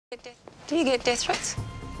Do you get death threats?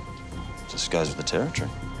 Just goes with the territory.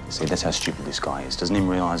 See, that's how stupid this guy is. Doesn't even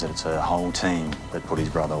realise that it's a whole team that put his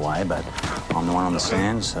brother away, but I'm the one on the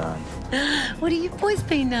stand, so... What have you boys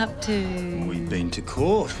been up to? We've been to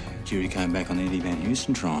court. Jury came back on the Eddie Van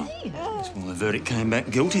Houston trial. Well, the verdict came back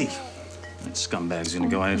guilty. That scumbag's going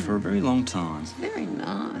to go out for a very long time. Very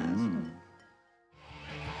nice.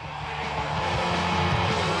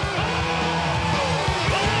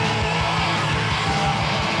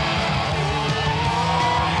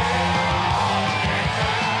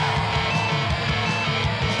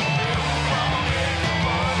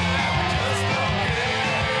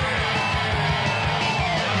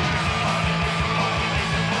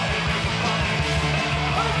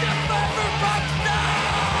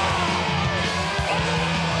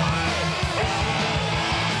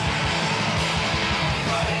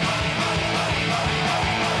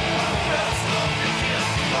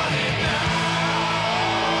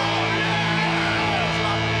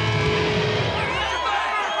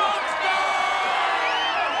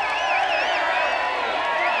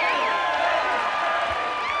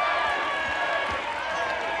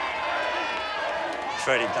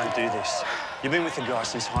 Freddie, don't do this. You've been with the guy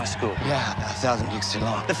since high school. Yeah, about 1,000 gigs too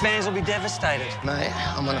long. The fans will be devastated. Mate,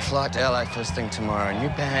 I'm on a flight to LA first thing tomorrow. New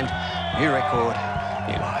band, new record,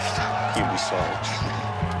 new life. You'll be sorry.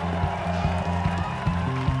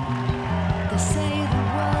 They say the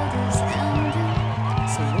world is ending,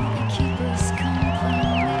 so won't you keep us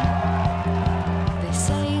company? They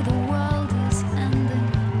say the world is ending,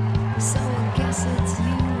 so I guess it's you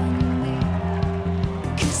and me.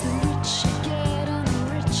 'Cause the rich are getting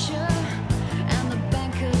richer, and the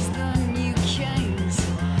bankers the new kings,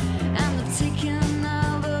 and they're taking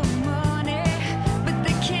all the money, but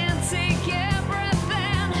they can't take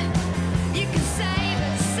everything. You can save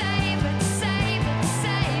it, save it, save it,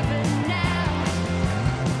 save it now.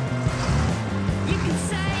 You can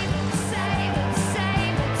save it, save it,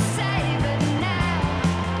 save it, save it now.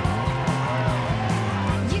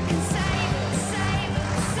 You can save it, save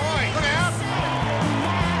it, save it, save it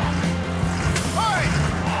now.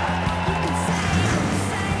 You can save it,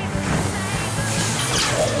 save it, save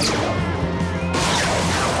it.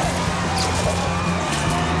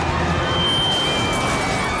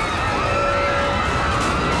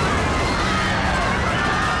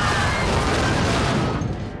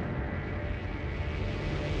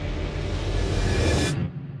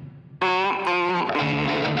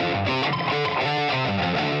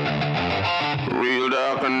 Real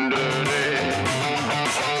dark and dirty.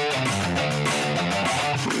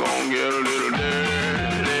 I'm gonna get a little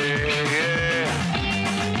dirty, yeah.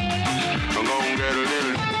 I'm gonna get a little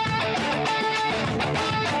dirty.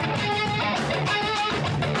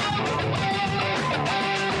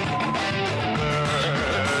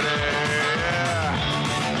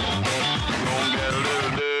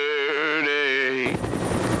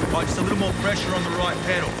 Right, just a little more pressure on the right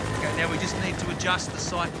pedal. Okay, now we just need to adjust the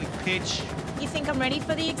cyclic pitch. You think I'm ready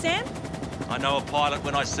for the exam? I know a pilot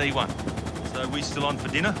when I see one. So we still on for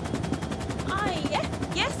dinner? Yeah,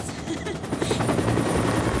 yes.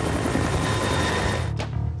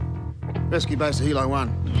 Rescue base to Hilo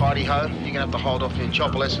 1. Heidi ho, you're going to have to hold off your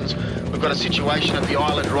chopper lessons. We've got a situation at the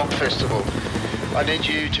Island Rock Festival. I need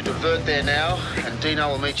you to divert there now, and Dino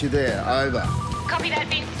will meet you there. Over. Copy that,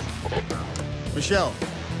 Vince. Michelle.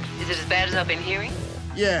 Is it as bad as I've been hearing?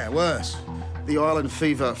 Yeah, worse. The Island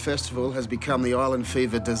Fever Festival has become the Island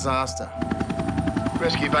Fever disaster.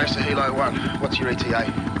 Rescue base to Hilo 1. What's your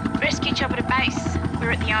ETA? Rescue chopper to base.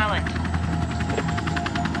 We're at the island.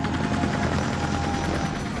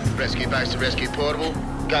 Rescue base to Rescue Portable.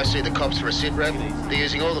 Go see the cops for a sit rep. They're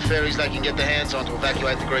using all the ferries they can get their hands on to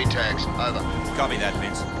evacuate the green tags. Over. Copy that,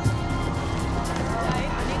 Vince.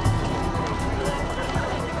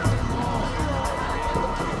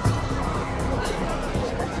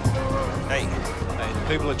 Hey, the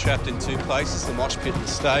people are trapped in two places, the mosh pit and the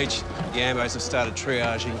stage. The ambos have started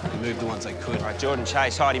triaging and moved the ones they could. All right, Jordan,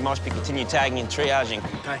 Chase, Heidi, Moshpit, continue tagging and triaging.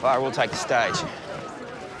 Lara, we'll take the stage.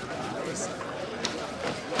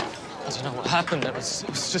 I don't know what happened. It was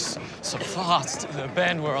just so fast. The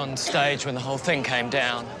band were on stage when the whole thing came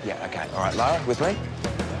down. Yeah, OK. All right, Lara, with me?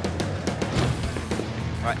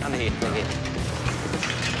 All right, under here, under here.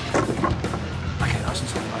 OK, nice and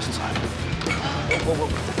slow, nice and slow. Whoa, whoa,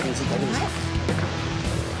 easy, take it easy.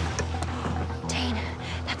 Dean,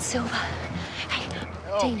 that's Silver. Hey,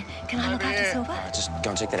 Dean, can I look after Silver? All right, just go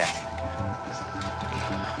and check that out.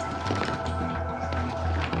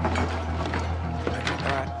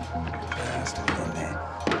 All right. Still going there.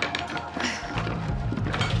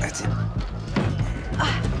 That's it.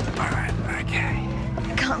 All right, OK.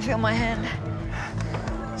 I can't feel my hand.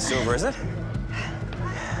 Silver, is it?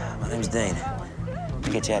 My name's Dean. I'll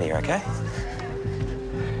get you out of here, OK?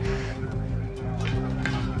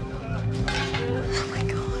 Oh, my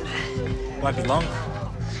God. Won't be long.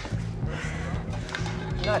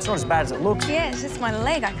 No, it's not as bad as it looks. Yeah, it's just my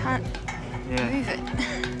leg. I can't move it.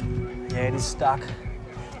 Yeah, it is stuck.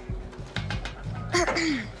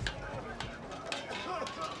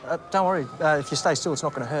 Don't worry. If you stay still, it's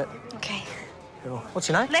not going to hurt. Okay. Cool. What's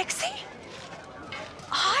your name? Lexi?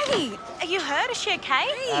 Hi. Are you hurt? Is she okay?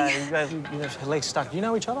 Her leg's stuck. Do you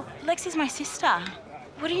know each other? Lexi's my sister.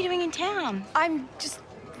 What are you doing in town? I'm just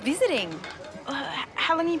visiting.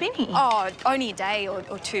 How long have you been here? Oh, only a day or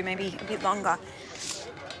two, maybe a bit longer.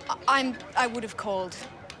 I would have called.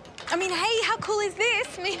 I mean, hey, how cool is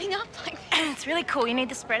this? Meeting up like this. It's really cool. You need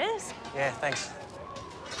the spreaders? Yeah, thanks.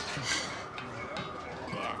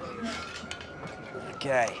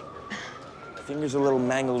 OK. Finger's a little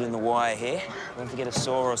mangled in the wire here. Don't forget a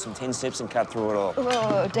saw or some tin snips and cut through it all.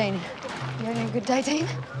 Oh, Dean, you having a good day, Dean?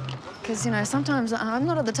 Because, you know, sometimes I'm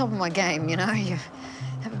not at the top of my game, you know? You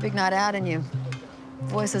have a big night out and your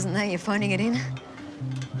voice isn't there, you're phoning it in.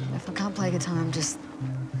 If I can't play guitar, I'm just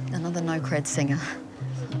another no-cred singer.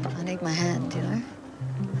 I need my hand, you know?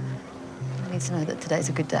 I need to know that today's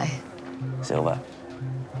a good day. Silver,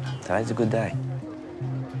 today's a good day.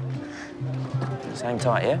 Same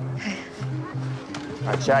tight, yeah?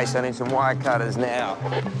 Right, Chase, I need some wire cutters now.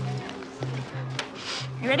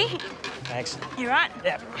 You ready? Thanks. You right?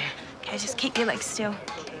 Yep. Okay, just keep your legs still.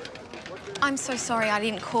 I'm so sorry I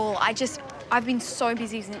didn't call. I've been so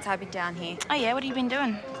busy since I've been down here. Oh, yeah? What have you been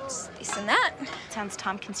doing? This and that. Sounds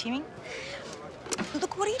time-consuming.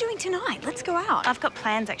 Look, what are you doing tonight? Let's go out. I've got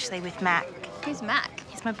plans, actually, with Mac. Who's Mac?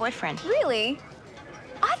 He's my boyfriend. Really?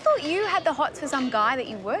 I thought you had the hots for some guy that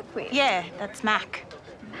you work with. Yeah, that's Mac.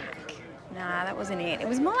 Nah, that wasn't it. It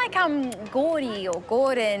was more like, Gordy or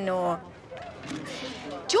Gordon or...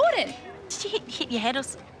 Jordan! Did you hit your head or...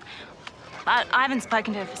 I haven't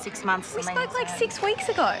spoken to her for 6 months. We spoke like 6 weeks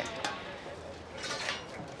ago.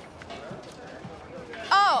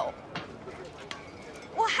 Oh.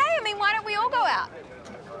 Well, hey, I mean, why don't we all go out?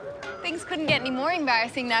 Things couldn't get any more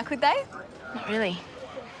embarrassing now, could they? Not really.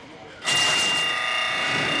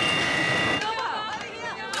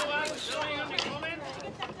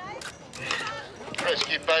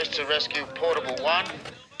 Rescue base to rescue Portable 1.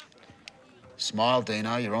 Smile,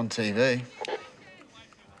 Dino, you're on TV.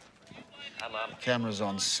 Camera's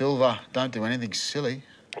on Silver. Don't do anything silly.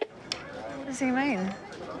 What does he mean?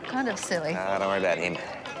 Kind of silly. Don't worry about him.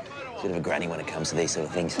 Bit of a granny when it comes to these sort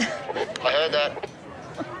of things. I heard that.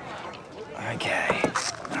 OK.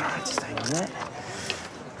 All right, just hang on there.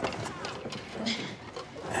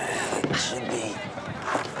 That should be...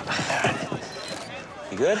 All right.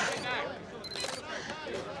 You good?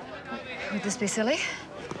 Would this be silly?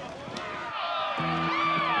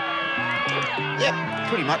 Yep,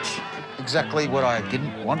 pretty much. Exactly what I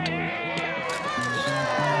didn't want.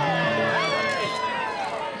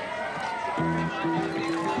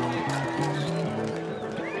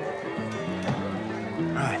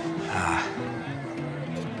 Right.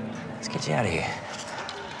 Let's get you out of here.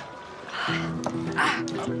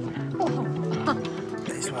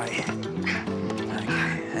 This way. OK,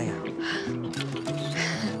 hang on.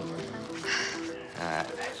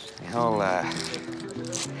 The whole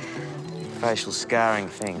facial scarring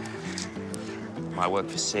thing might work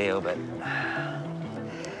for Seal, but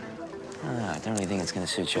I don't really think it's going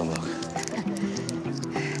to suit your look.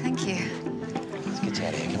 Thank you. Let's get you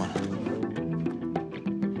out of here, come on.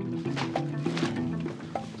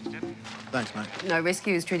 Thanks, mate. No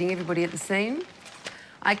rescue is treating everybody at the scene.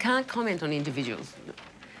 I can't comment on individuals.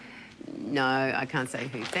 No, I can't say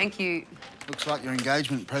who. Thank you. Looks like your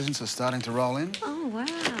engagement presents are starting to roll in. Oh, wow.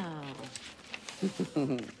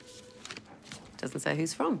 Doesn't say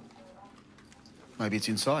who's from. Maybe it's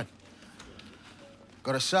inside.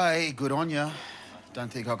 Gotta say, good on ya.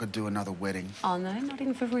 Don't think I could do another wedding. Oh, no, not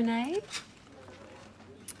even for Renee?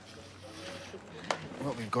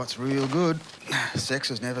 What we've got's real good. Sex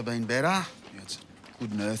has never been better. It's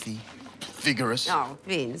good and earthy, vigorous. Oh,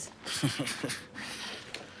 Vince.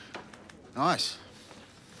 Nice.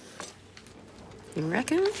 You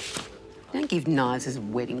reckon? Don't give knives as a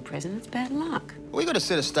wedding present. It's bad luck. We got a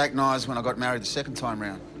set of steak knives when I got married the second time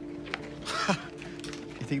round.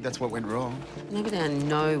 You think that's what went wrong? Nobody I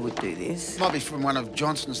know would do this. Might be from one of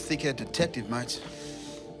Johnson's thick-head detective mates.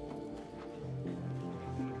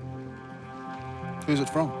 Who's it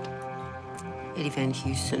from? Eddie Van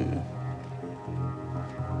Heusen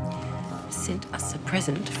sent us a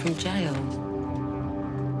present from jail.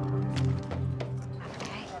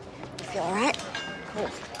 You feel all right? Cool.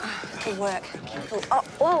 Good work. Cool.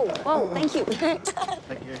 Oh, whoa, thank you. Thank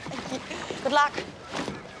you. Good luck.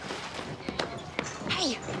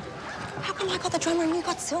 Hey, how come I got the drummer and you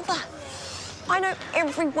got Silver? I know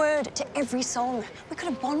every word to every song. We could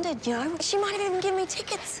have bonded, you know? She might have even given me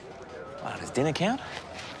tickets. Wow, does dinner count?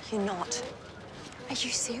 You're not. Are you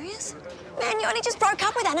serious? Man, you only just broke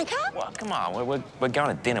up with Annika. Well, come on, we're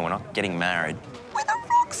going to dinner. We're not getting married. With a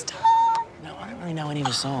rock star. No, I don't really know any of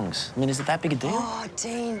her songs. I mean, is it that big a deal? Oh,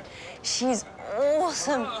 Dean, she's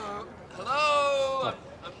awesome. Hello?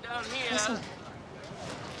 I'm down here. Listen.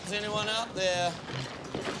 Is anyone out there?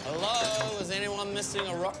 Hello? Is anyone missing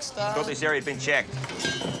a rock star? Thought this area had been checked.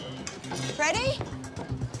 Freddie?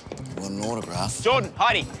 Want an autograph? Jordan,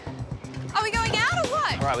 Heidi. Are we going out or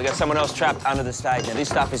what? All right, we got someone else trapped under the stage. Now, this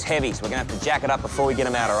stuff is heavy, so we're going to have to jack it up before we get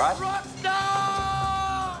them out, all right? Rock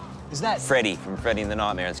star! Is that Freddie from Freddie and the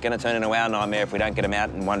Nightmare? It's going to turn into our nightmare if we don't get him out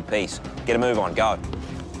in one piece. Get a move on, go.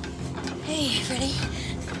 Hey, Freddie.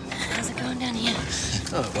 How's it going down here?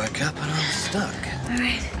 Oh, I woke up and I'm stuck. All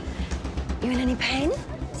right. You in any pain?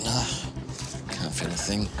 No, can't feel a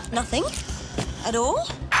thing. Nothing? At all?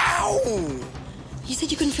 Ow! You said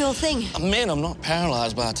you couldn't feel a thing. Man, I'm not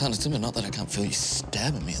paralysed by a ton of timber. Not that I can't feel you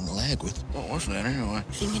stabbing me in the leg with... What was that anyway?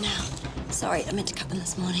 Fingernail. Sorry, I meant to cut them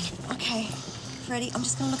this morning. Okay, Freddie, I'm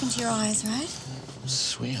just gonna look into your eyes, right?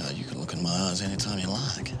 Sweetheart, you can look in my eyes anytime you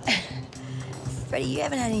like. Freddie, you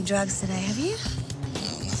haven't had any drugs today, have you?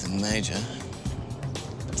 Well, nothing major.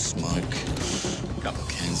 Smoke, a couple of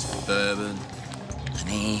cans of bourbon,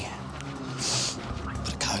 honey,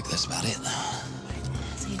 bit of coke, that's about it.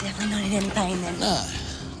 So you're definitely not in any pain then? No,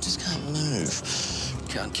 just can't move.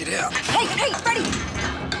 Can't get out. Hey, Freddie!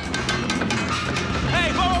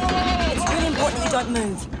 Hey, whoa! It's really important you don't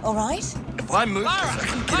move, all right? If I move, Lara,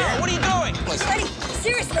 what are you doing? Freddie,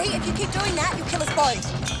 seriously, if you keep doing that, you'll kill us both.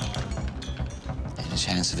 Any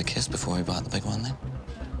chance of a kiss before we bite the big one, then?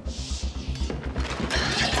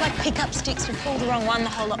 It's like pickup sticks. We pulled the wrong one, the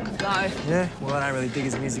whole lot could go. Yeah, well, I don't really dig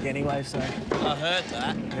his music anyway, so... I heard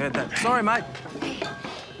that. Heard that. Sorry, mate.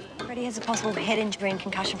 Freddie has a possible head injury and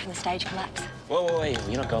concussion from the stage collapse. Whoa,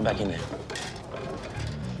 you're not going back in there.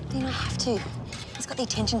 You don't have to. He's got the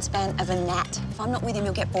attention span of a gnat. If I'm not with him,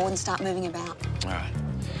 he'll get bored and start moving about. All right.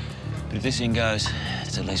 But if this thing goes,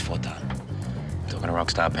 it's at least 4 ton. Talking a rock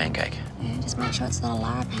star pancake. Yeah, just make sure it's not a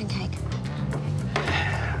Lara pancake.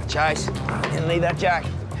 Chase, didn't need that jack.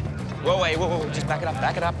 Whoa, just back it up,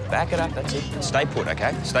 that's it. Stay put,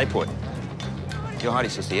 okay? Stay put. You're Heidi,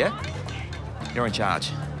 sister, yeah? You're in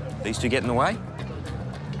charge. These two get in the way,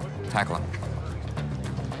 tackle them.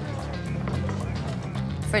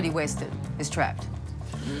 Freddie Weston is trapped.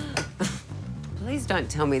 Please don't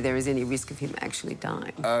tell me there is any risk of him actually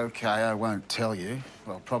dying. OK, I won't tell you.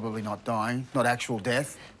 Well, probably not dying, not actual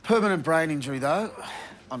death. Permanent brain injury, though,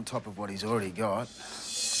 on top of what he's already got.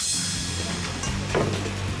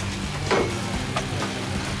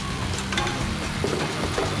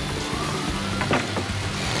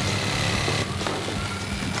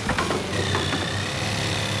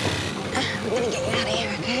 I'm gonna get you out of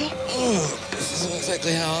here, OK? Oh, this isn't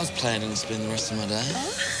exactly how I was planning to spend the rest of my day.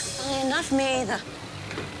 Oh, enough me either.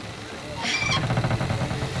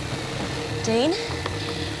 Dean, I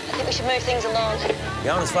think we should move things along.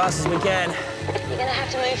 Going as fast as we can. You're gonna have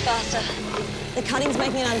to move faster. The cutting's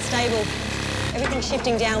making it unstable. Everything's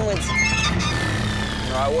shifting downwards. All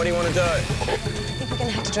right, what do you want to do? I think we're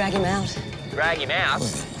gonna have to drag him out. Drag him out?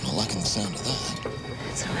 Well, I'm not liking the sound of that.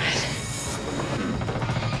 That's all right.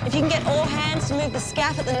 If you can get all hands to move the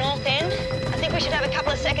scaff at the north end, I think we should have a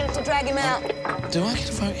couple of seconds to drag him out. Do I get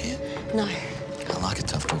a vote here? No. I like a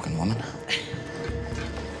tough-talking woman.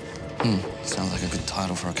 Sounds like a good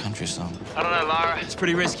title for a country song. I don't know, Lara. It's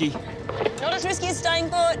pretty risky. Not as risky as staying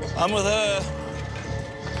put. I'm with her.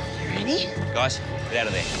 You ready? Guys, get out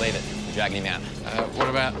of there. Leave it. We're dragging him out. What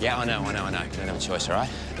about? Yeah, I know. You don't have a choice, all right?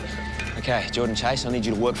 OK, Jordan, Chase, I need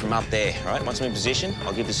you to work from up there, all right? Once I'm in position,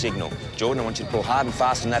 I'll give the signal. Jordan, I want you to pull hard and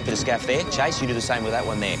fast on that bit of scaff there. Chase, you do the same with that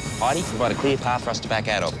one there. Heidi, provide a clear path for us to back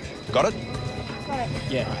out of. Got it? Got it.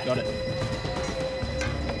 Yeah, got it.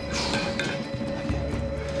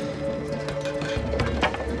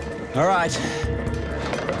 All right.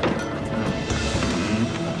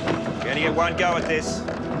 You're gonna get one go at this.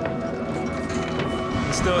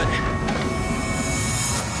 Let's do it.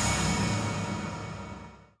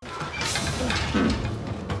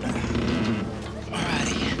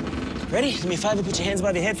 Alrighty. Ready? Do me a favour, put your hands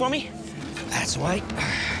above your head for me. That's right.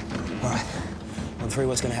 All right. On 3,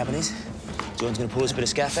 what's gonna happen is Jordan's gonna pull this bit of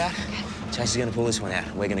scaff out. Chase is gonna pull this one out.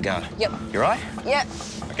 We're gonna go. Yep. You right? Yep.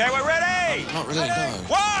 Okay, we're ready! Not really, no.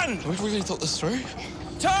 1! We really thought this through?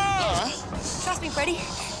 2! Trust me, Freddie.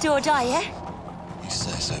 Do or die, yeah? You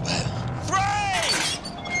say so, babe.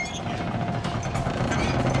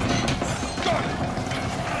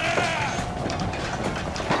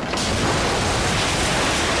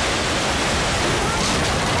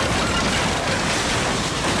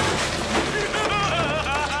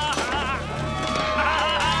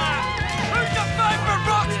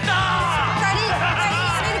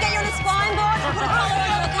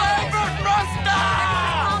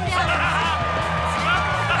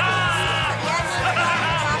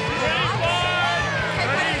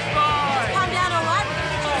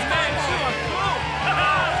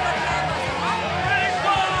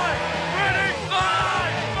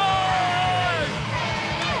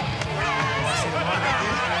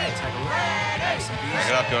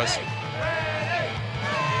 Get up, guys.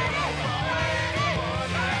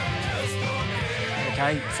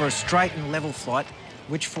 Okay, for a straight and level flight,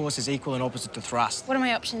 which force is equal and opposite to thrust? What are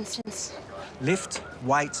my options, Vince? Lift,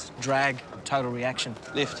 weight, drag, total reaction.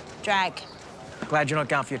 Lift. Drag. Glad you're not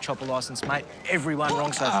going for your chopper licence, mate. Everyone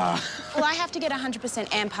wrong so far. Well, I have to get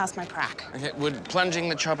 100% and pass my prac. Okay, would plunging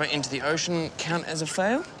the chopper into the ocean count as a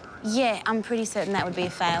fail? Yeah, I'm pretty certain that would be a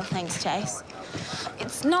fail, thanks, Chase.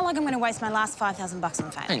 It's not like I'm going to waste my last $5,000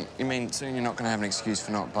 on failing. Hey, you mean soon you're not going to have an excuse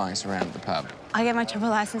for not buying us around at the pub? I get my chopper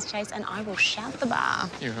licence, Chase, and I will shout the bar.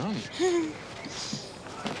 You're on.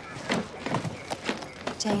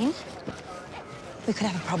 Dean, we could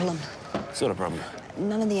have a problem. What sort of problem?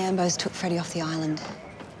 None of the Ambos took Freddie off the island.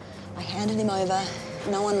 I handed him over.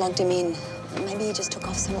 No one logged him in. Maybe he just took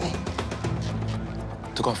off somewhere.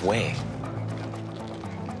 Took off where?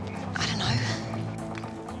 I don't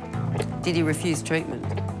know. Did he refuse treatment?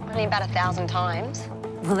 Only about 1,000 times.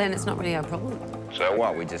 Well, then it's not really our problem. So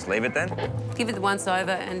what, we just leave it then? Give it the once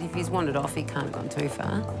over, and if he's wandered off, he can't have gone too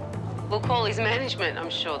far. We'll call his management. I'm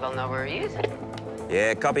sure they'll know where he is.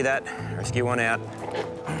 Yeah, copy that. Rescue one out.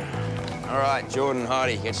 All right, Jordan,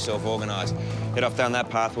 Heidi, get yourself organised. Head off down that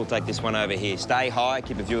path, we'll take this one over here. Stay high,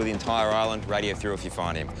 keep a view of the entire island, radio through if you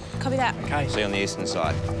find him. Copy that. Okay. See you on the eastern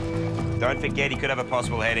side. Don't forget, he could have a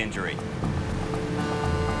possible head injury.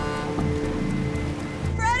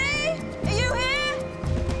 Freddie, are you here?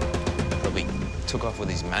 Probably took off with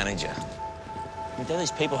his manager. I mean, do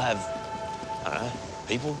these people have, I don't know,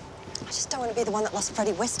 people? I just don't want to be the one that lost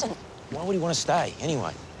Freddie Weston. Why would he want to stay,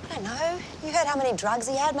 anyway? I don't know. You heard how many drugs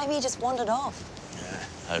he had? Maybe he just wandered off. Yeah,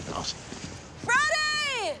 hope not.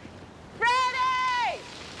 Freddie! Freddie!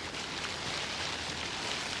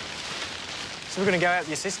 So we're going to go out with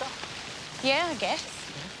your sister? Yeah, I guess.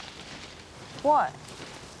 What?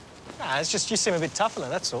 Nah, it's just you seem a bit tough on her,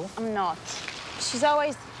 that's all. I'm not. She's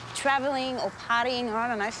always travelling or partying or, I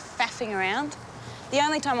don't know, faffing around. The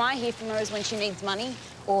only time I hear from her is when she needs money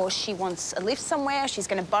or she wants a lift somewhere, or she's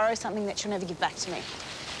going to borrow something that she'll never give back to me.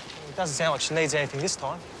 It doesn't sound like she needs anything this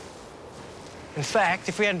time. In fact,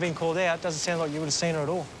 if we hadn't been called out, it doesn't sound like you would have seen her at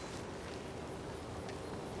all.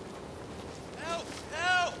 Help!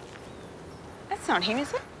 Help! That's not him,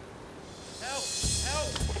 is it? Help!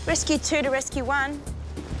 Help! Rescue 2 to Rescue 1.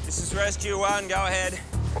 This is Rescue 1, go ahead.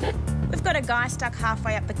 We've got a guy stuck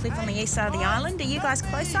halfway up the cliff on the east side of the island. Are you guys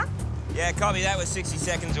closer? Yeah, copy that. We're 60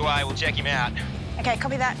 seconds away. We'll check him out. OK,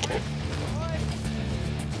 copy that.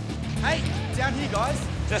 Hey, down here, guys.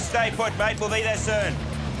 Just stay put, mate. We'll be there soon.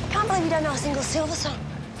 I can't believe you don't know a single Silver song.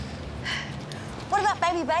 What about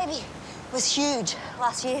Baby Baby? It was huge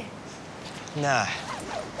last year. Nah.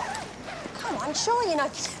 Come on, sure you know.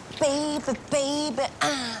 Baby, baby,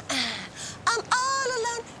 I'm all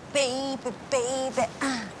alone. Baby, baby,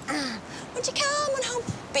 Would you come on home?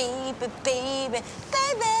 Baby, baby,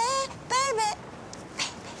 baby, baby,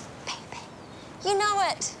 baby. You know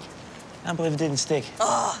it. I can't believe it didn't stick.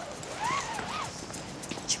 Oh.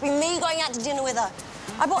 It should be me going out to dinner with her.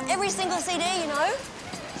 I bought every single CD, you know.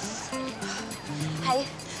 Hey,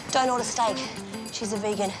 don't order steak. She's a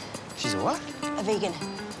vegan. She's a what? A vegan.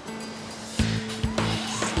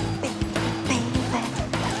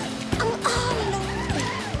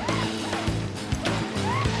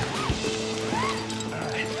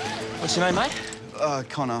 What's your name, mate?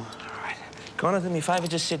 Connor. All right. Connor, do me a favour,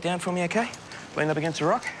 just sit down for me, OK? Lean up against a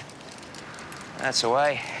rock. That's the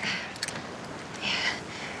way.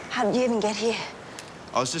 How did you even get here?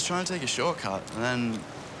 I was just trying to take a shortcut, and then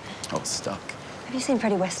I was stuck. Have you seen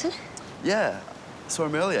Freddie Weston? Yeah, I saw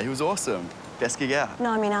him earlier. He was awesome. Best gig out. No,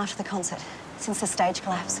 I mean after the concert, since the stage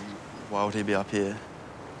collapse. Why would he be up here?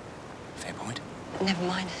 Fair point. Never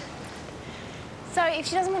mind. So if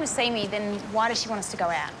she doesn't want to see me, then why does she want us to go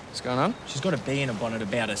out? What's going on? She's got a bee in a bonnet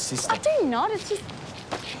about her sister. I do not. It's just...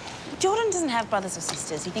 Jordan doesn't have brothers or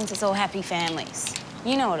sisters. He thinks it's all happy families.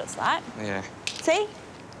 You know what it's like. Yeah. See?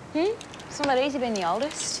 It's not that easy being the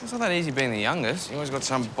oldest. It's not that easy being the youngest. You always got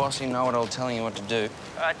some bossy know-it-all telling you what to do.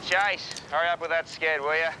 Chase, hurry up with that sked,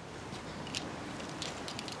 will you?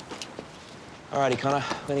 Alrighty, Connor.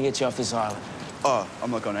 I'm gonna get you off this island. Oh, I'm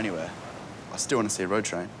not going anywhere. I still want to see a road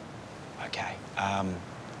train. Okay.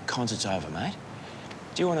 Concert's over, mate.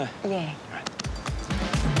 Do you want to... Yeah.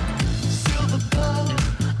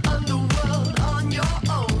 Underworld on your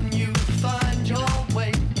own, you find your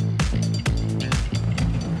way.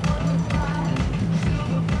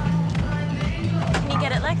 Can you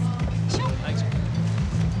get it, Lex? Sure. Thanks.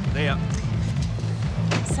 See ya.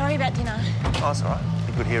 Sorry about dinner. Oh, it's all right.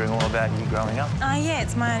 Be good hearing all about you growing up. Oh, yeah,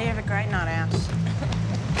 it's my idea of a great night out.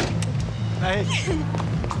 Hey.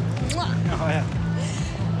 Oh, yeah.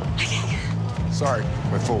 Sorry,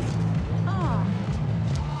 we're full. Oh.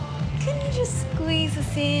 Couldn't you just squeeze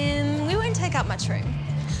us in? We won't take up much room.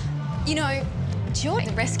 You know, George,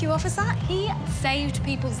 the rescue officer, he saved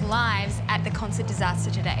people's lives at the concert disaster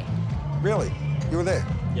today. Really? You were there?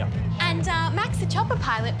 Yeah. And Max, the chopper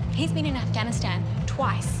pilot, he's been in Afghanistan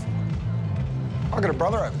twice. I got a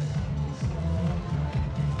brother over there.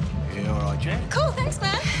 Yeah, all right, Jen. Cool, thanks,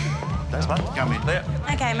 man. Thanks, mate. Come in. There.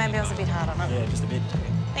 Okay, maybe I was a bit hard on it. Yeah, just a bit.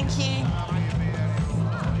 Thank you.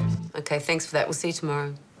 Okay, thanks for that. We'll see you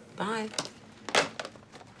tomorrow. Bye.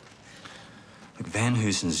 Look, Van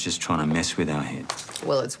Hoosen's just trying to mess with our head.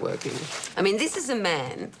 Well, it's working. I mean, this is a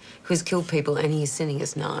man who's killed people and he's sending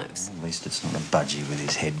us knives. At least it's not a budgie with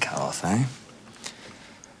his head cut off, eh?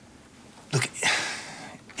 Look,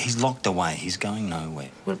 he's locked away. He's going nowhere.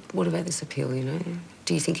 What about this appeal, you know?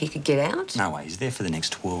 Do you think he could get out? No way. He's there for the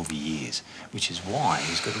next 12 years, which is why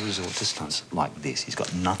he's got to resort to stunts like this. He's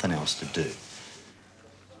got nothing else to do.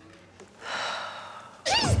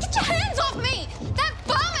 Please, get your hands off me! That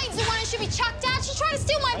barmaid's the one who should be chucked out. She tried to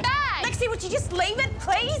steal my bag. Lexi, would you just leave it,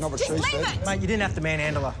 please? Not what Just she leave said. it. Mate, you didn't have to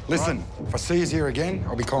manhandle her. Listen, if I see you here again,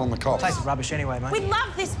 I'll be calling the cops. Place is rubbish anyway, mate. We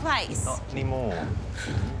love this place. Not anymore.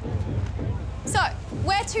 So,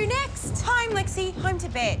 where to next? Home, Lexi. Home to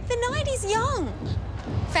bed. The night is young.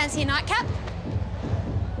 Fancy a nightcap?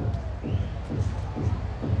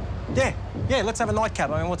 Yeah, let's have a nightcap.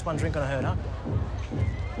 I mean, what's one drink gonna hurt, huh?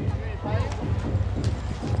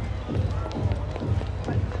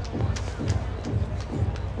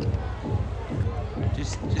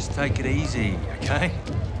 Just take it easy, okay?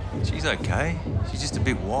 She's okay. She's just a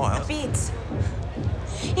bit wild. A bit.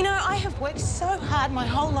 You know, I have worked so hard my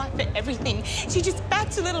whole life for everything. She just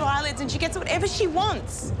bats her little eyelids and she gets whatever she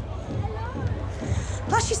wants.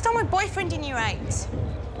 Plus, she stole my boyfriend in Year 8.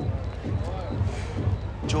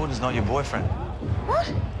 Jordan's not your boyfriend.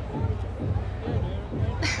 What?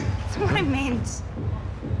 That's what I meant.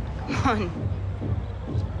 Come on.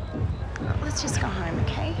 Let's just go home,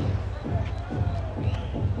 okay?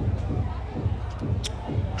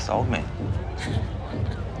 Sold me.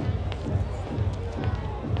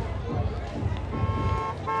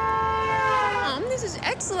 This is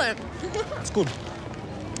excellent. It's good.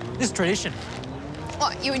 This is tradition.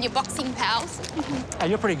 What, you and your boxing pals? Hey,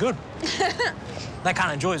 you're pretty good. They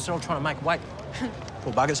can't enjoy it, they're all trying to make weight.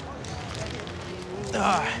 Poor buggers.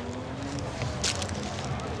 Ah.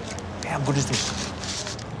 How good is this?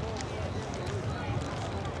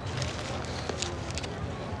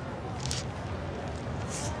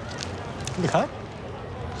 Okay.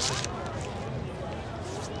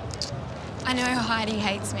 I know Heidi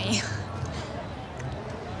hates me.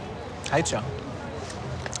 Hates you?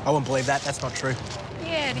 I wouldn't believe that. That's not true.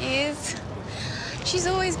 Yeah, it is. She's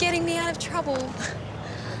always getting me out of trouble.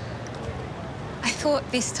 I thought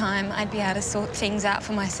this time I'd be able to sort things out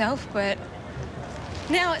for myself, but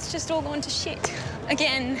now it's just all gone to shit.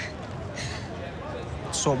 Again.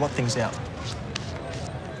 Sort what things out?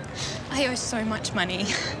 I owe so much money.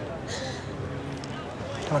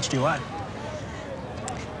 How much do you owe? I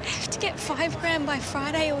have to get $5 grand by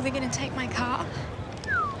Friday or they're going to take my car.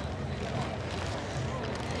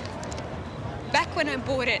 Back when I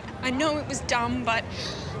bought it, I know it was dumb, but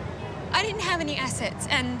I didn't have any assets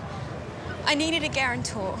and I needed a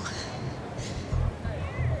guarantor.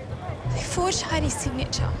 They forged Heidi's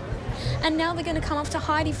signature and now they're going to come after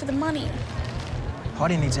Heidi for the money.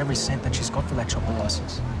 Heidi needs every cent that she's got for that chopper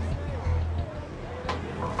license.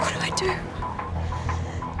 What do I do?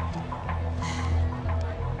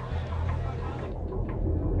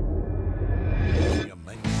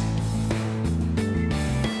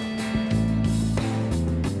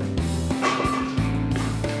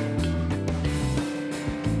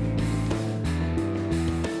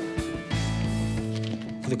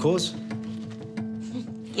 The course?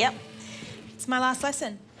 Yep. It's my last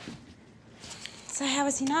lesson. So how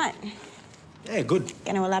was your night? Yeah, good.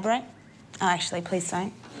 Going to elaborate? Oh, actually, please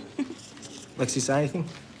don't. Lexi say anything?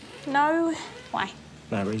 No. Why?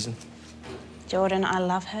 No reason. Jordan, I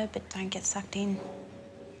love her, but don't get sucked in.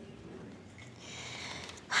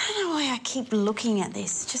 I don't know why I keep looking at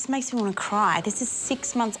this. It just makes me want to cry. This is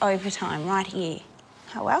 6 months overtime right here.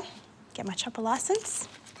 Oh, well, get my chopper licence.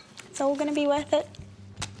 It's all going to be worth it.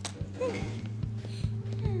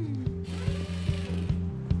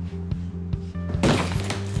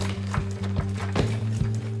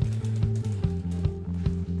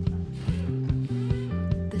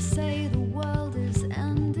 They say the world is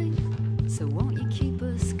ending, so won't you keep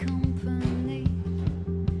us company?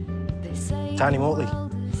 They say Tony the Mortley.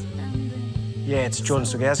 world is ending. Yeah, it's Jordan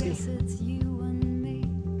Stogowski. It's you and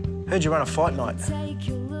me. Heard you run a fight night. Take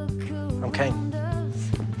a look I'm keen. around us.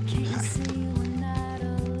 Can't you see we're not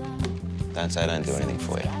alone? Don't say I don't do anything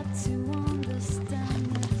for you. Got to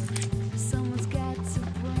understand this. Someone's got to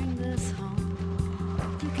bring this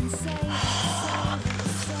home. You can say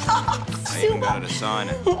I even got her to sign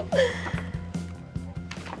it.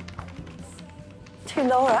 To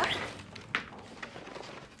Laura.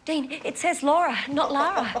 Dean, it says Laura, not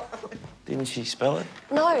Lara. Didn't she spell it?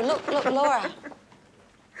 No, look, Laura.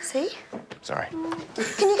 See? Sorry.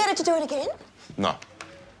 Can you get her to do it again? No.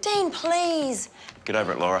 Dean, please. Get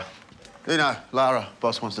over it, Laura. Dino, Lara,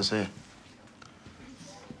 boss wants to see you.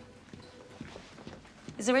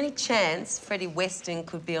 Is there any chance Freddie Weston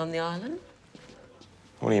could be on the island?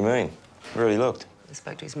 What do you mean? We already looked. I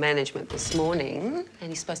spoke to his management this morning, and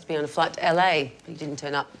he's supposed to be on a flight to LA, but he didn't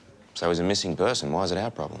turn up. So he's a missing person. Why is it our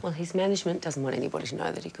problem? Well, his management doesn't want anybody to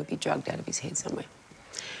know that he could be drugged out of his head somewhere.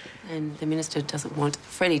 And the minister doesn't want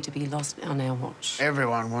Freddie to be lost on our watch.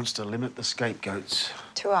 Everyone wants to limit the scapegoats.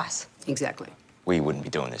 To us. Exactly. We wouldn't be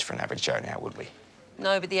doing this for an average Joe now, would we?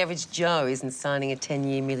 No, but the average Joe isn't signing a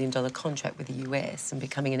 10-year, $1 million contract with the US and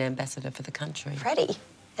becoming an ambassador for the country. Freddie,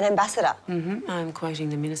 an ambassador. Mm-hmm. I'm quoting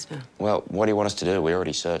the minister. Well, what do you want us to do? We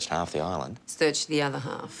already searched half the island. Search the other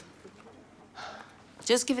half.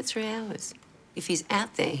 Just give it 3 hours. If he's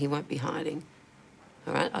out there, he won't be hiding.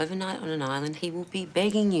 All right, overnight on an island, he will be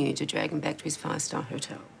begging you to drag him back to his 5-star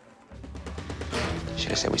hotel. Should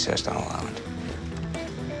have said we searched the whole island.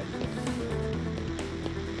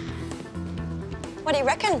 What do you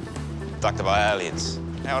reckon? Abducted by aliens.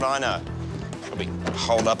 How would I know? Probably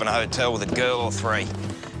holed up in a hotel with a girl or 3.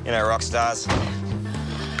 You know, rock stars.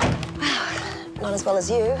 Not as well as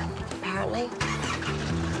you, apparently.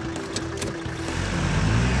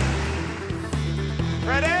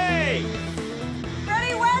 Freddie!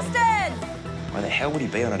 Freddie Weston! Why the hell would he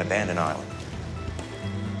be on an abandoned island?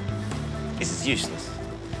 This is useless.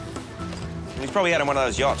 He's probably out on one of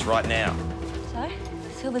those yachts right now. So,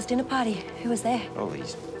 Silver's dinner party. Who was there? All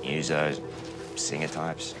these musos, singer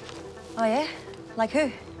types. Oh, yeah? Like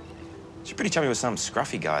who? She's pretty chummy with some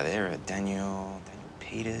scruffy guy there. Daniel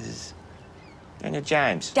Peters. Daniel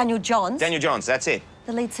James. Daniel Johns. Daniel Johns, that's it.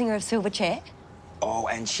 The lead singer of Silverchair. Oh,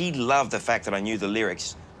 and she loved the fact that I knew the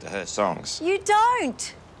lyrics to her songs. You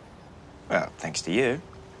don't. Well, thanks to you.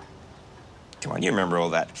 Come on, you remember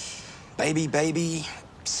all that. Baby, baby,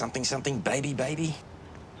 something, something, baby, baby.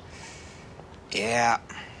 Yeah.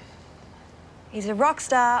 He's a rock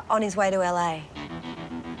star on his way to LA.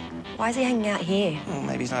 Why is he hanging out here? Well,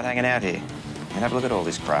 maybe he's not hanging out here. And have a look at all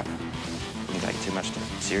this crap. Wouldn't take too much to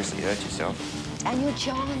seriously hurt yourself. Daniel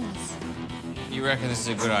Johns. You reckon this is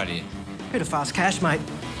a good idea? Bit of fast cash, mate.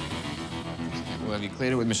 Well, have you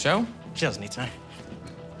cleared it with Michelle? She doesn't need to know.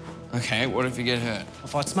 Okay, what if you get hurt? I'll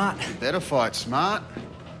fight smart. You better fight smart.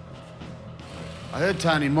 I heard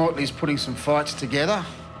Tony Mortley's putting some fights together.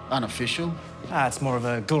 Unofficial. Ah, it's more of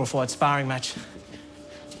a glorified sparring match.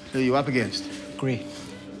 Who are you up against? Greer.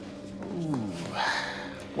 Ooh.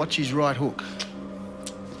 Watch his right hook.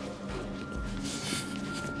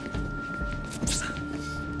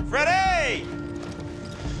 Freddie!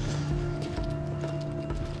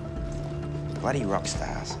 Bloody rock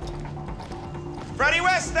stars. Freddie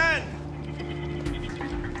Weston!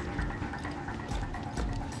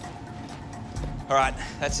 All right,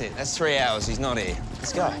 that's it. That's 3 hours. He's not here.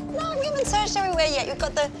 Let's go. No, we haven't searched everywhere yet. You've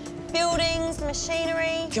got the buildings, the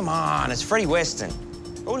machinery. Come on, it's Freddie Weston.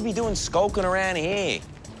 What would he be doing skulking around here?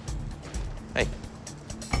 Hey,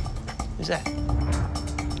 who's that?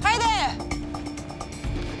 Hey there!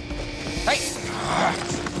 Hey!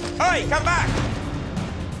 Hey, come back!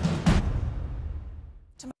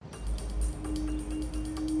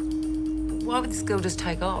 Why would this girl just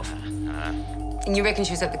take off? And you reckon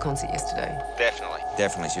she was at the concert yesterday? Definitely.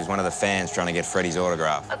 Definitely. She was one of the fans trying to get Freddie's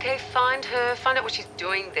autograph. Okay, find her, find out what she's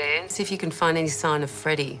doing there, and see if you can find any sign of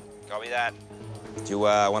Freddie. Copy that. Do you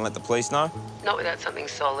want to let the police know? Not without something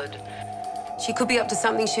solid. She could be up to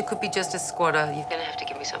something, she could be just a squatter. You're gonna have to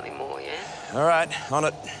give me something more, yeah? All right, on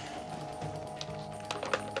it.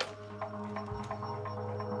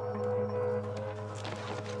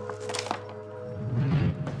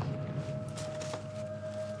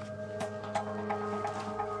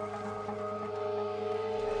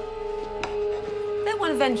 That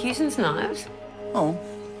one of Van Heusen's knives. Oh,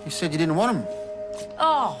 you said you didn't want them.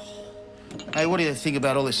 Oh. Hey, what do you think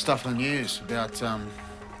about all this stuff on the news about,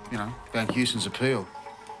 you know, Van Heusen's appeal?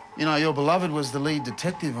 You know, your beloved was the lead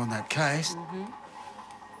detective on that case.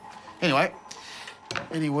 Anyway,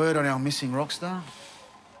 any word on our missing rock star?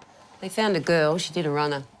 They found a girl. She did a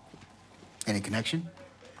runner. Any connection?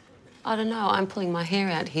 I don't know. I'm pulling my hair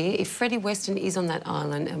out here. If Freddie Weston is on that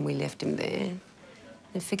island and we left him there,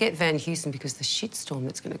 then forget Van Heusen because the shitstorm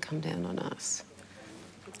that's going to come down on us.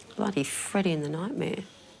 Bloody Freddie and the Nightmare.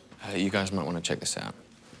 You guys might want to check this out.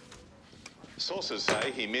 Sources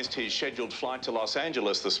say he missed his scheduled flight to Los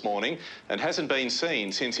Angeles this morning and hasn't been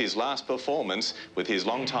seen since his last performance with his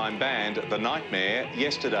longtime band, The Nightmare,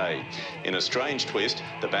 yesterday. In a strange twist,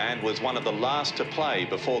 the band was one of the last to play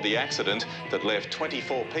before the accident that left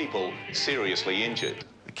 24 people seriously injured.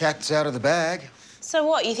 The cat's out of the bag. So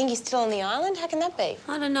what, you think he's still on the island? How can that be?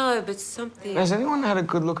 I don't know, but something... Has anyone had a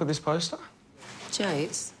good look at this poster?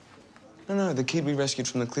 Jace? No, the kid we rescued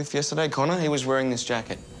from the cliff yesterday, Connor, he was wearing this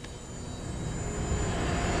jacket.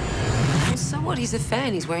 So what? He's a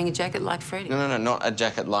fan. He's wearing a jacket like Freddie. No, not a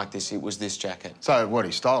jacket like this. It was this jacket. So what,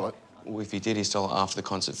 he stole it? Well, if he did, he stole it after the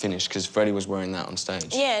concert finished, because Freddie was wearing that on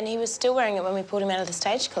stage. Yeah, and he was still wearing it when we pulled him out of the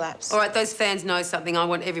stage collapse. All right, those fans know something. I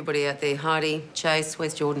want everybody out there. Hardy, Chase,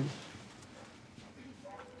 where's Jordan?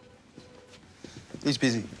 He's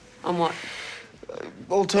busy. On what?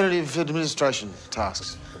 Alternative administration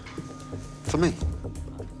tasks. For me.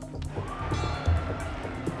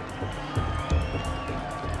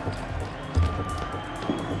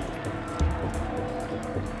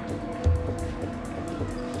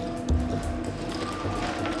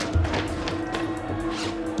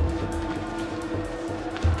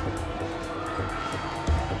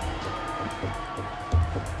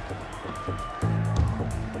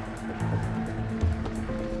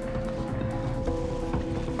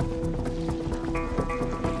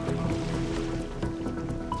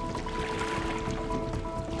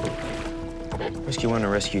 Rescue 1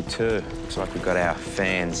 and Rescue 2. Looks like we've got our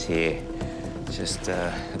fans here. Just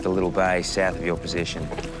at the little bay south of your position.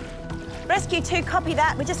 Rescue 2, copy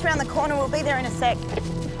that. We're just around the corner. We'll be there in a sec.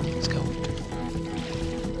 Let's go.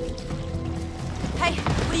 Hey,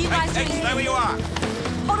 what are you guys doing? Stay where you are.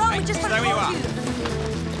 Hold on, we just want to stay where call you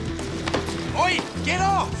you. Oi, get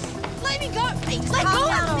off! Let me go. Hey, let go of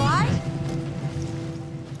me. All right?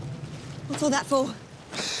 What's all that for?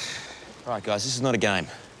 All right, guys, this is not a game.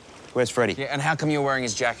 Where's Freddie? Yeah, and how come you're wearing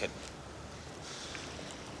his jacket?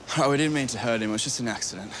 Oh, we didn't mean to hurt him. It was just an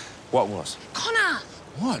accident. What was? Connor!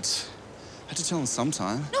 What? I had to tell him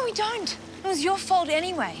sometime. No, we don't. It was your fault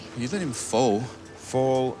anyway. You let him fall.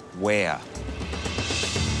 Fall where?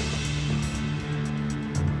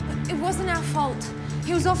 It wasn't our fault.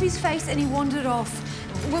 He was off his face and he wandered off.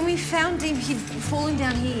 When we found him, he'd fallen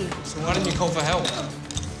down here. So why didn't you call for help?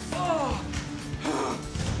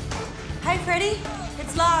 Hey, Freddie.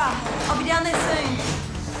 It's Lara. I'll be down there soon.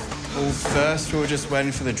 Well, first we were just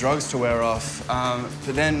waiting for the drugs to wear off.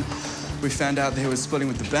 But then we found out that he was splitting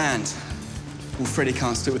with the band. Well, Freddie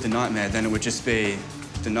can't split with the Nightmare, then it would just be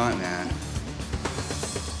the Nightmare.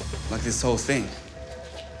 Like this whole thing.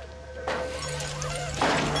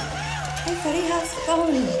 Hey, Freddie, how's it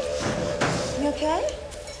going? You okay?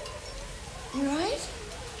 You all right?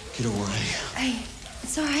 Get away. Hey,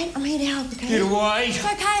 it's all right. I'm here to help, okay? Get away. It's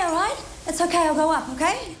okay, all right? It's okay, I'll go up,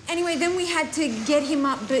 okay? Anyway, then we had to get him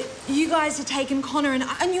up, but you guys had taken Connor, and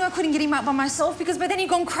I knew I couldn't get him up by myself because by then he'd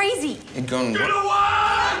gone crazy. He'd gone Get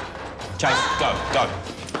away! Chase, go.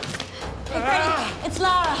 Hey, Freddie, it's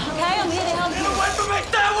Lara, okay? I'm here to help you. Get away from me!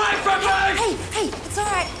 Stay away from me! Hey, it's all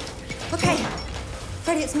right. Okay,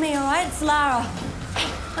 Freddie, it's me, all right? It's Lara.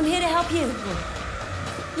 I'm here to help you.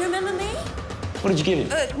 You remember me? What did you give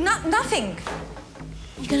him? Nothing.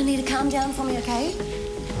 You're gonna need to calm down for me, okay?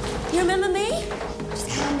 You remember me? Just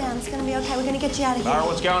calm down. It's gonna be okay. We're gonna get you out of here. Lara,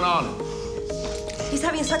 what's going on? He's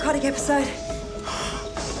having a psychotic episode.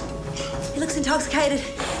 He looks intoxicated.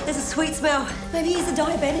 There's a sweet smell. Maybe he's a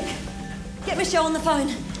diabetic. Get Michelle on the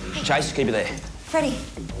phone. Chase, keep it there. Freddie,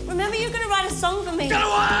 remember you're gonna write a song for me. Get away!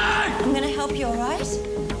 I'm gonna help you, all right?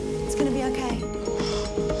 It's gonna be okay.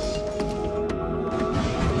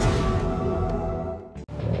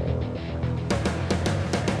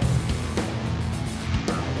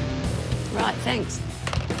 Right, thanks.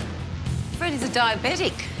 Freddie's a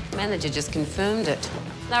diabetic. Manager just confirmed it.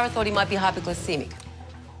 Lara thought he might be hypoglycemic.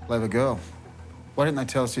 Clever girl. Why didn't they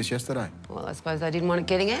tell us this yesterday? Well, I suppose they didn't want it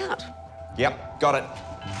getting out. Yep, got it.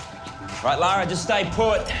 Right, Lara, just stay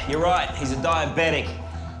put. You're right, he's a diabetic.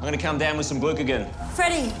 I'm gonna come down with some glucagon.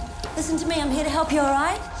 Freddie, listen to me. I'm here to help you, all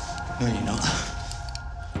right? No, you're not.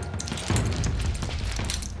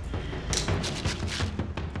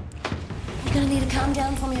 You're gonna need to calm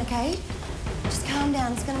down for me, okay? Just calm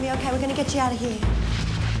down. It's gonna be okay. We're gonna get you out of here.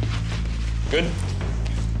 Good?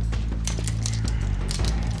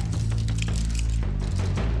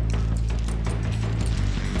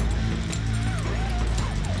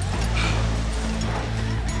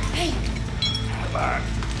 Hey.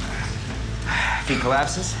 If he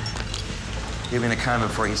collapses, he'll be in a coma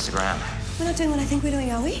before he hits the ground. We're not doing what I think we're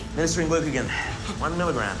doing, are we? Administering glucagon, 1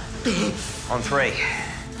 milligram. On 3.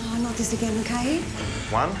 Oh, not this again, okay?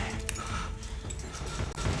 1,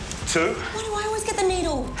 2, Why do I always get the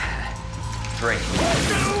needle?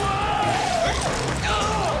 3.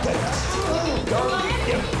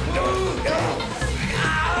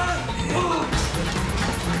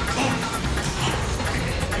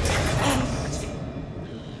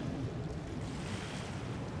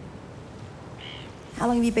 How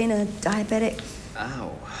long have you been a diabetic?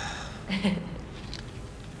 Ow.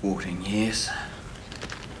 14 years.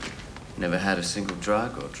 Never had a single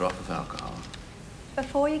drug or drop of alcohol.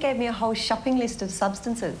 Before you gave me a whole shopping list of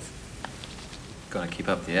substances. Gotta keep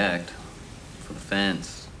up the act. For the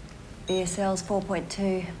fans. BSL's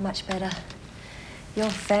 4.2, much better. Your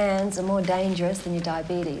fans are more dangerous than your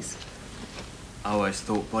diabetes. I always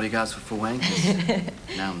thought bodyguards were for wankers.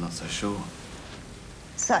 Now I'm not so sure.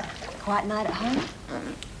 So, quiet night at home?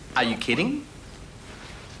 Are you kidding?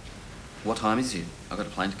 What time is it? I've got a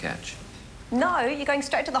plane to catch. No, you're going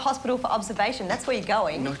straight to the hospital for observation. That's where you're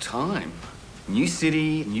going. No time. New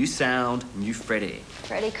city, new sound, new Freddie.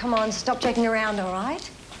 Freddie, come on, stop checking around, all right?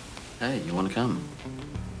 Hey, you want to come?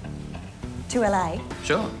 To LA?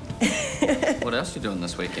 Sure. What else you doing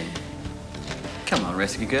this weekend? Come on,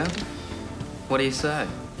 rescue girl. What do you say?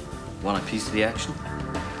 Want a piece of the action?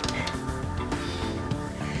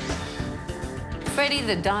 Freddie,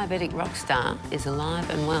 the diabetic rock star, is alive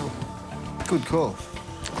and well. Good call.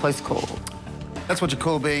 Close call. That's what you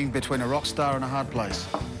call being between a rock star and a hard place.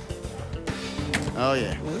 Oh,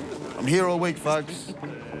 yeah. I'm here all week, folks.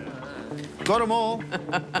 Got them all.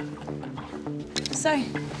 So,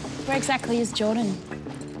 where exactly is Jordan?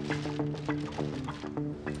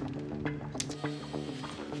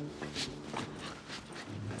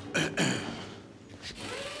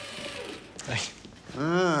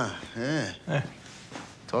 Ah, yeah.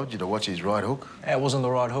 Told you to watch his right hook. It wasn't the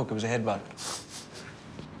right hook, it was a headbutt.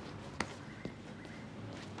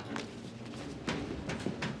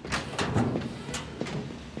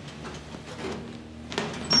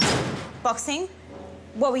 Boxing?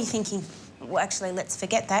 What were you thinking? Well, actually, let's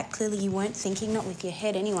forget that. Clearly you weren't thinking, not with your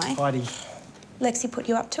head anyway. Heidi, Lexi put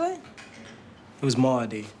you up to it? it was my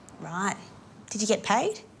idea. Right. Did you get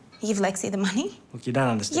paid? You give Lexi the money? Look, you don't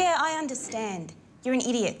understand. Yeah, I understand. You're an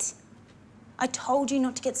idiot. I told you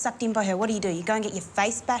not to get sucked in by her. What do? You go and get your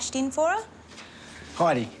face bashed in for her?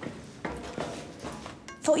 Heidi,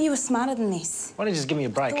 Thought you were smarter than this. why don't you just give me a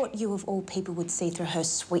break? Thought you, of all people, would see through her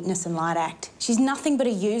sweetness and light act. She's nothing but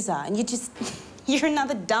a user, and you just... you're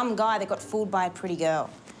another dumb guy that got fooled by a pretty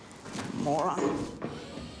girl. Moron.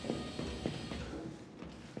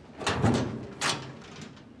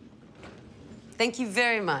 Thank you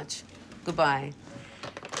very much. Goodbye.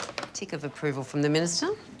 Tick of approval from the Minister.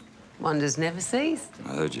 Wonders never cease.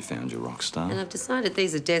 I heard you found your rock star. And I've decided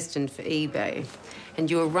these are destined for eBay. And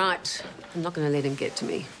you were right. I'm not going to let him get to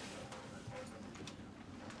me.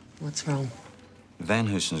 What's wrong? Van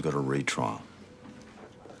Hoosen's got a retrial.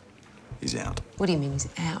 He's out. What do you mean he's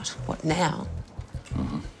out? What, now?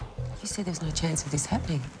 Mm-hmm. You said there was no chance of this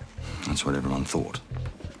happening. That's what everyone thought.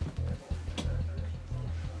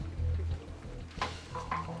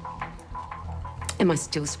 Am I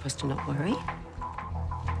still supposed to not worry?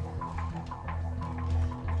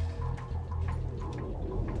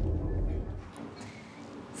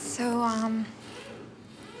 So,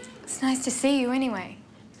 it's nice to see you anyway.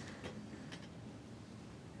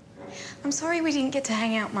 I'm sorry we didn't get to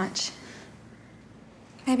hang out much.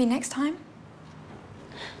 Maybe next time?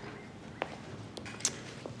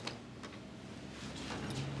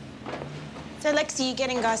 So, Lexi, you're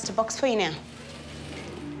getting guys to box for you now?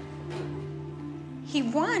 He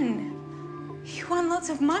won. He won lots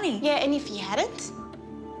of money. Yeah, and if he hadn't?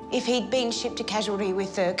 If he'd been shipped to casualty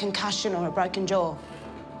with a concussion or a broken jaw?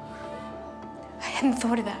 I hadn't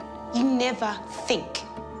thought of that. You never think.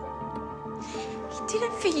 He did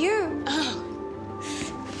it for you.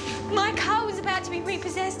 My car was about to be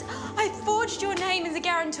repossessed. I forged your name as a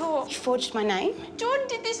guarantor. You forged my name? Jordan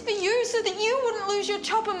did this for you so that you wouldn't lose your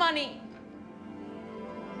chopper money.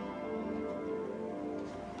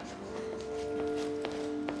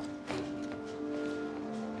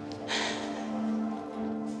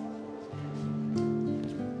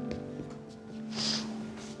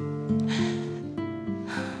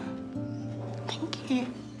 Thank you.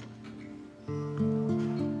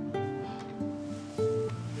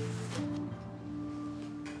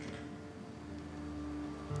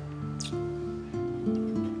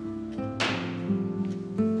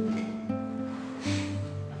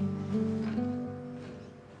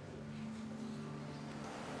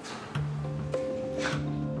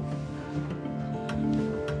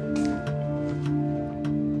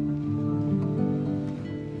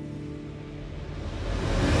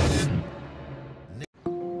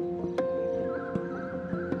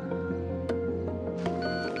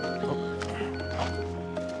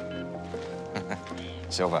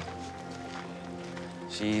 Silver.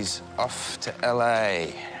 She's off to LA.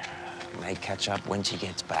 May catch up when she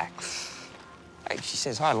gets back. Hey, she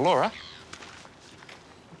says hi to Laura.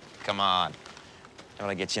 Come on. Don't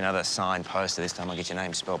want to get you another signed poster. This time I'll get your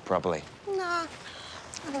name spelled properly. Nah, I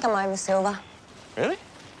think I'm over Silver. Really?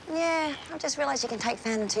 Yeah, I just realised you can take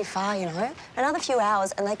Phantom too far, you know. Another few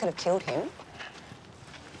hours and they could have killed him.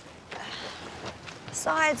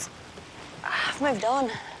 Besides, I've moved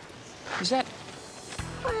on. Who's that?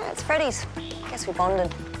 Oh, yeah, it's Freddie's. Guess we bonded.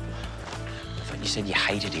 I thought you said you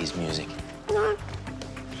hated his music. No.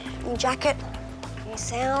 New jacket, new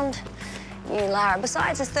sound, new Lara.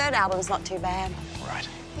 Besides, his third album's not too bad. Right.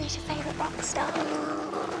 Who's your favourite rock star?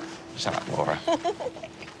 Shut up, Laura.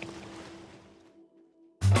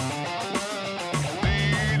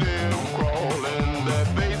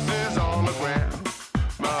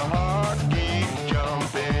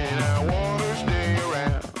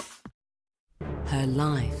 Her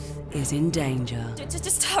life is in danger.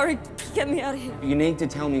 Just hurry, get me out of here. You need to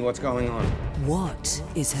tell me what's going on. What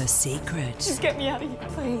is her secret? Just get me out of here,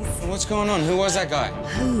 please. What's going on? Who was that guy?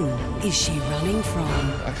 Who is she running from?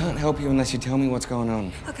 I can't help you unless you tell me what's going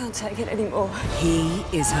on. I can't take it anymore. He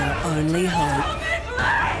is her only hope.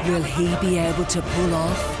 Will he be able to pull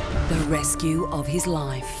off the rescue of his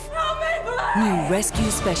life? New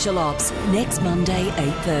Rescue Special Ops, next Monday,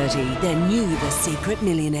 8:30. Then new The Secret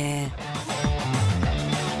Millionaire.